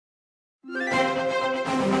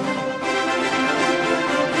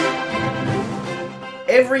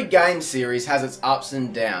Every game series has its ups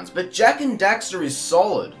and downs, but Jak and Daxter is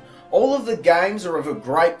solid. All of the games are of a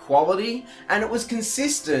great quality, and it was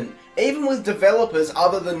consistent even with developers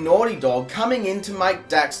other than Naughty Dog coming in to make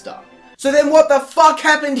Daxter. So then what the fuck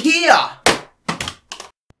happened here?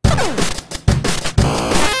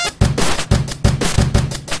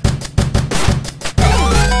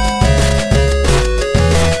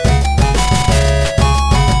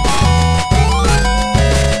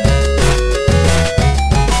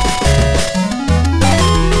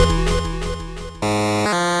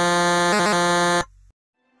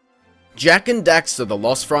 Jak and Daxter The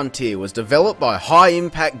Lost Frontier was developed by High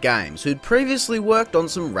Impact Games, who'd previously worked on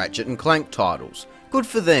some Ratchet & Clank titles. Good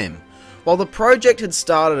for them. While the project had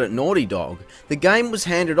started at Naughty Dog, the game was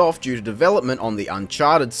handed off due to development on the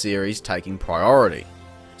Uncharted series taking priority.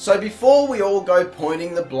 So before we all go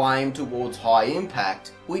pointing the blame towards High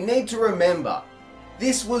Impact, we need to remember,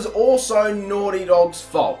 this was also Naughty Dog's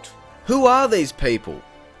fault. Who are these people?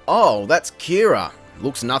 Oh, that's Kira.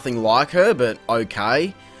 Looks nothing like her, but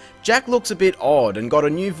okay. Jak looks a bit odd and got a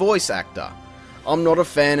new voice actor. I'm not a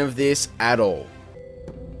fan of this at all.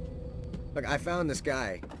 Look, I found this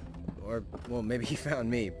guy. Or, well, maybe he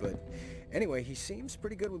found me, but anyway, he seems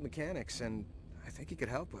pretty good with mechanics, and I think he could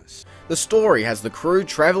help us. The story has the crew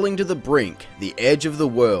travelling to the brink, the edge of the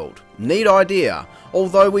world. Neat idea,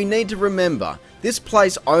 although we need to remember, this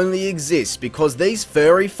place only exists because these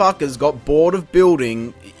furry fuckers got bored of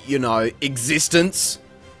building, you know, existence.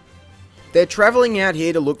 They're travelling out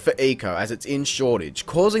here to look for eco as it's in shortage,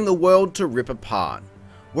 causing the world to rip apart.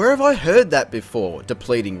 Where have I heard that before?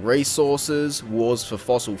 Depleting resources, wars for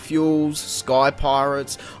fossil fuels, sky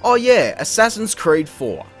pirates. Oh yeah, Assassin's Creed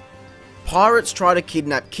 4. Pirates try to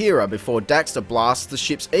kidnap Kira before Daxter blasts the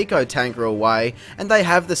ship's eco-tanker away, and they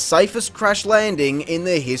have the safest crash landing in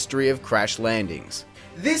the history of crash landings.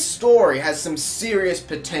 This story has some serious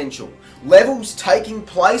potential. Levels taking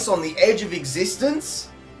place on the edge of existence?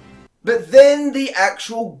 But then the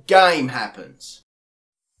actual game happens.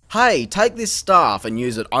 Hey, take this staff and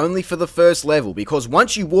use it only for the first level, because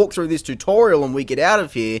once you walk through this tutorial and we get out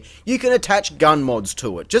of here, you can attach gun mods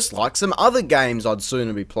to it, just like some other games I'd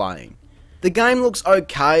sooner be playing. The game looks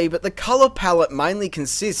okay, but the colour palette mainly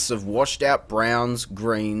consists of washed out browns,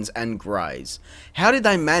 greens and greys. How did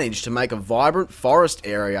they manage to make a vibrant forest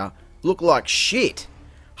area look like shit?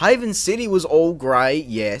 Haven City was all grey,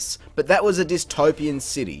 yes, but that was a dystopian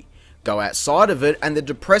city. Go outside of it and the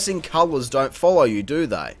depressing colours don't follow you, do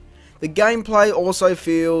they? The gameplay also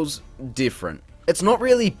feels different. It's not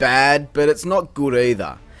really bad, but it's not good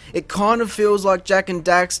either. It kind of feels like Jak and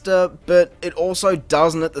Daxter, but it also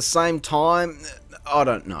doesn't at the same time. I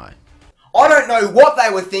don't know. I don't know what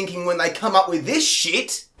they were thinking when they come up with this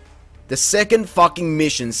shit! The second fucking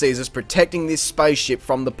mission sees us protecting this spaceship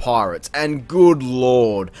from the pirates, and good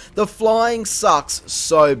lord, the flying sucks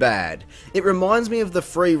so bad. It reminds me of the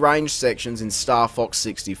free range sections in Star Fox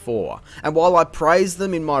 64, and while I praise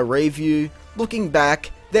them in my review, looking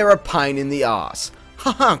back, they're a pain in the arse.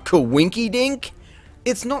 Haha, kawinky dink?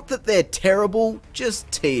 It's not that they're terrible,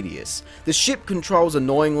 just tedious. The ship controls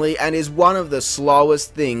annoyingly and is one of the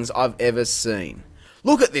slowest things I've ever seen.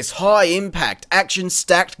 Look at this high impact, action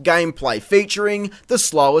stacked gameplay featuring the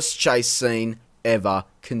slowest chase scene ever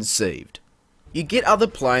conceived. You get other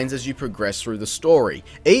planes as you progress through the story,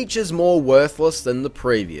 each is more worthless than the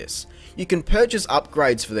previous. You can purchase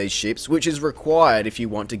upgrades for these ships, which is required if you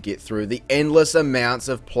want to get through the endless amounts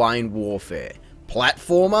of plane warfare.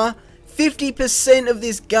 Platformer? 50% of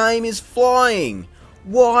this game is flying!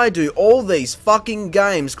 Why do all these fucking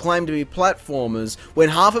games claim to be platformers when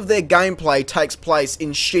half of their gameplay takes place in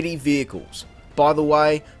shitty vehicles? By the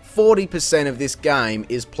way, 40% of this game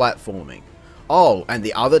is platforming. Oh, and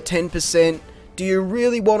the other 10%? Do you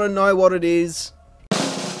really want to know what it is?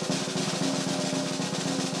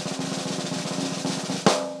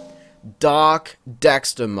 Dark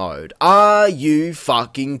Daxter mode. Are you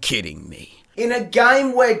fucking kidding me? In a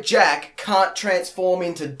game where Jak can't transform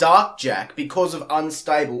into Dark Jak because of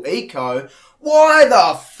unstable eco, why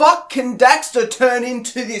the fuck can Daxter turn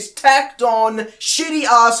into this tacked on, shitty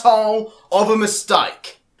asshole of a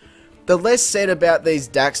mistake? The less said about these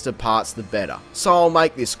Daxter parts the better, so I'll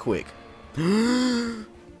make this quick.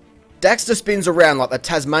 Daxter spins around like the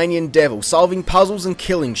Tasmanian devil, solving puzzles and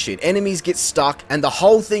killing shit. Enemies get stuck, and the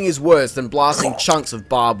whole thing is worse than blasting chunks of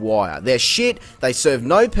barbed wire. They're shit, they serve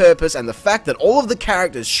no purpose, and the fact that all of the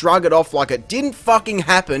characters shrug it off like it didn't fucking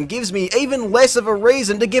happen gives me even less of a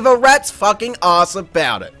reason to give a rat's fucking ass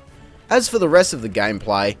about it. As for the rest of the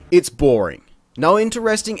gameplay, it's boring. No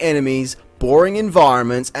interesting enemies, boring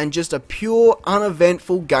environments, and just a pure,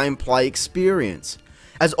 uneventful gameplay experience.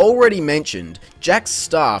 As already mentioned, Jak's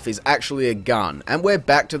staff is actually a gun, and we're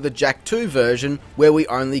back to the Jak 2 version where we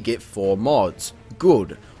only get 4 mods.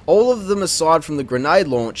 Good. All of them aside from the grenade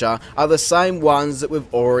launcher are the same ones that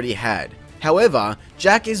we've already had. However,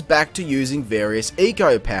 Jak is back to using various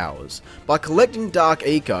eco powers. By collecting Dark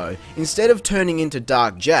Eco, instead of turning into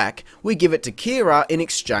Dark Jak, we give it to Kira in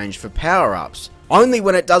exchange for power-ups. Only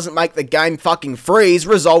when it doesn't make the game fucking freeze,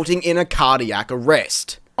 resulting in a cardiac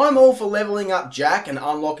arrest. I'm all for leveling up Jak and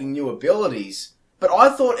unlocking new abilities, but I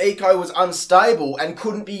thought Eco was unstable and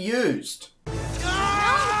couldn't be used.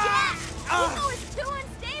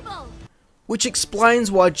 Which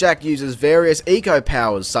explains why Jak uses various eco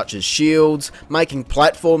powers such as shields, making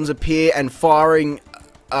platforms appear and firing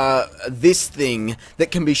this thing that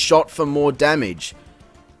can be shot for more damage.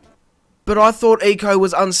 But I thought eco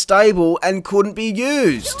was unstable and couldn't be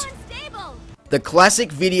used. The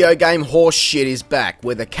classic video game horse shit is back,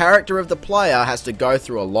 where the character of the player has to go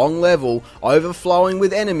through a long level, overflowing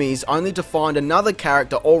with enemies, only to find another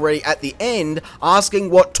character already at the end asking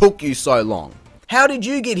what took you so long. How did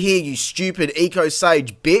you get here, you stupid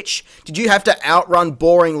eco-sage bitch? Did you have to outrun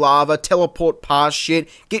boring lava, teleport past shit,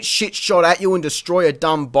 get shit shot at you and destroy a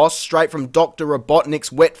dumb boss straight from Dr. Robotnik's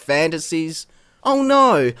wet fantasies? Oh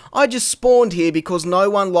no, I just spawned here because no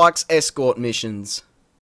one likes escort missions.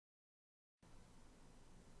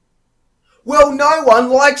 Well, no one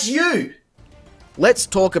likes you! Let's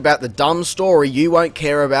talk about the dumb story you won't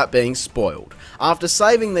care about being spoiled. After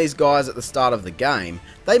saving these guys at the start of the game,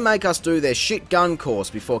 they make us do their shit gun course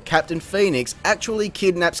before Captain Phoenix actually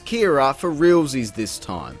kidnaps Kira for realsies this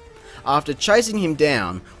time. After chasing him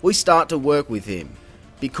down, we start to work with him,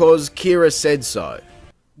 because Kira said so.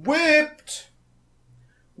 Whipped!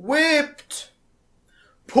 Whipped!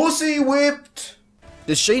 Pussy whipped!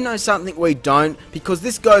 Does she know something we don't? Because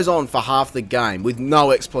this goes on for half the game with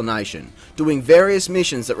no explanation, doing various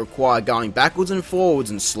missions that require going backwards and forwards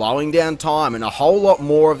and slowing down time and a whole lot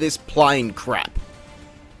more of this plain crap.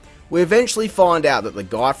 We eventually find out that the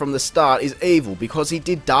guy from the start is evil because he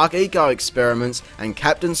did Dark Eco experiments and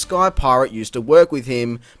Captain Sky Pirate used to work with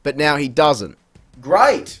him, but now he doesn't.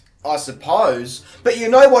 Great, I suppose, but you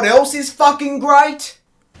know what else is fucking great?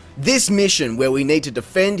 This mission where we need to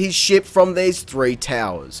defend his ship from these 3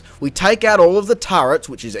 towers. We take out all of the turrets,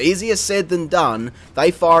 which is easier said than done.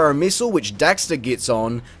 They fire a missile which Daxter gets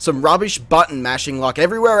on, some rubbish button mashing like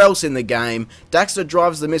everywhere else in the game. Daxter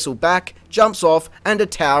drives the missile back, jumps off, and a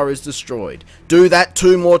tower is destroyed. Do that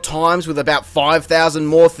 2 more times with about 5,000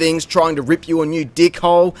 more things trying to rip you a new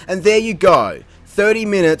dickhole, and there you go. 30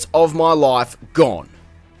 minutes of my life gone.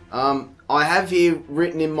 I have here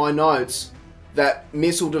written in my notes that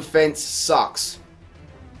missile defense sucks.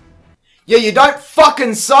 Yeah, you don't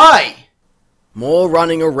fucking say! More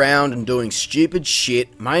running around and doing stupid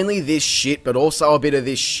shit, mainly this shit, but also a bit of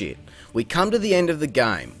this shit. We come to the end of the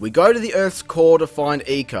game. We go to the Earth's core to find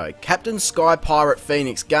Eco. Captain Sky Pirate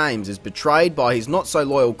Phoenix Games is betrayed by his not so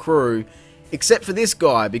loyal crew, except for this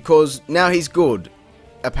guy, because now he's good,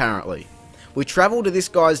 apparently. We travel to this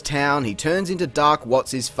guy's town, he turns into Dark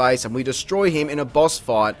What's-His-Face, and we destroy him in a boss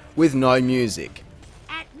fight with no music.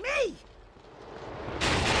 At me!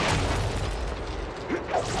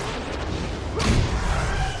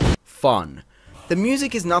 Fun. The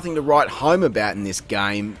music is nothing to write home about in this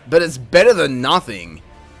game, but it's better than nothing.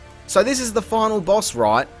 So this is the final boss,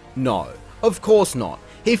 right? No, of course not.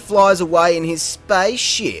 He flies away in his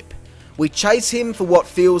spaceship. We chase him for what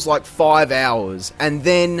feels like 5 hours, and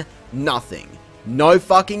then nothing. No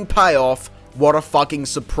fucking payoff. What a fucking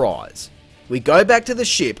surprise. We go back to the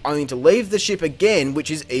ship only to leave the ship again, which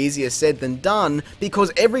is easier said than done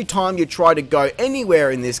because every time you try to go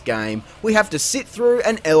anywhere in this game, we have to sit through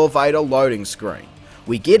an elevator loading screen.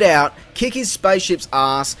 We get out, kick his spaceship's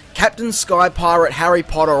ass, Captain Sky Pirate Harry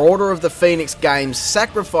Potter Order of the Phoenix Games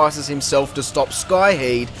sacrifices himself to stop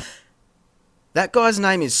Skyheed. That guy's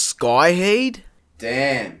name is Skyheed?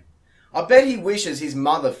 Damn. I bet he wishes his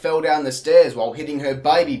mother fell down the stairs while hitting her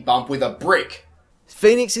baby bump with a brick.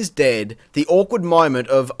 Phoenix is dead. The awkward moment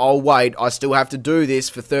of, oh wait, I still have to do this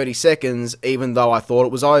for 30 seconds even though I thought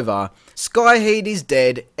it was over. Skyheed is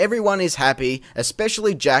dead. Everyone is happy,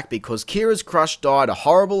 especially Jak because Kira's crush died a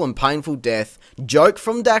horrible and painful death. Joke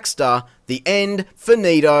from Daxter. The end.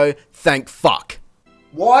 Finito. Thank fuck.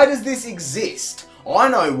 Why does this exist? I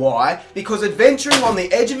know why. Because adventuring on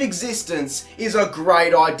the edge of existence is a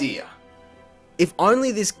great idea. If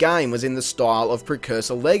only this game was in the style of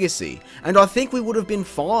Precursor Legacy, and I think we would have been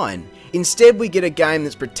fine. Instead we get a game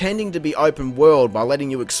that's pretending to be open world by letting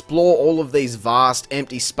you explore all of these vast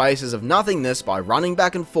empty spaces of nothingness by running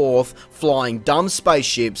back and forth, flying dumb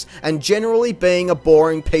spaceships, and generally being a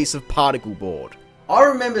boring piece of particle board. I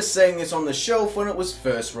remember seeing this on the shelf when it was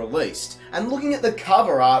first released, and looking at the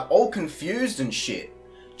cover art all confused and shit.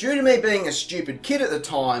 Due to me being a stupid kid at the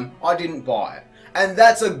time, I didn't buy it. And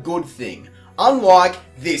that's a good thing, unlike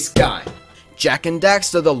this game. Jak and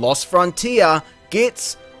Daxter The Lost Frontier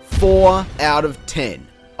gets 4 out of 10.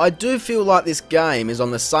 I do feel like this game is on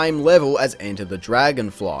the same level as Enter the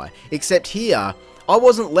Dragonfly, except here, I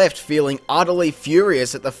wasn't left feeling utterly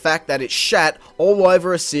furious at the fact that it shat all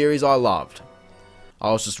over a series I loved.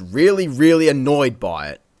 I was just really annoyed by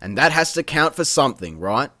it, and that has to count for something,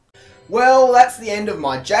 right? Well, that's the end of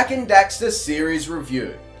my Jak and Daxter series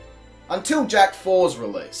review. Until Jak 4's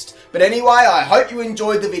released. But anyway, I hope you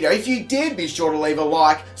enjoyed the video. If you did, be sure to leave a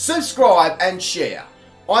like, subscribe, and share.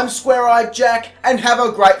 I'm Square-Eyed Jak, and have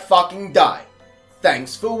a great fucking day.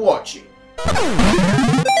 Thanks for watching.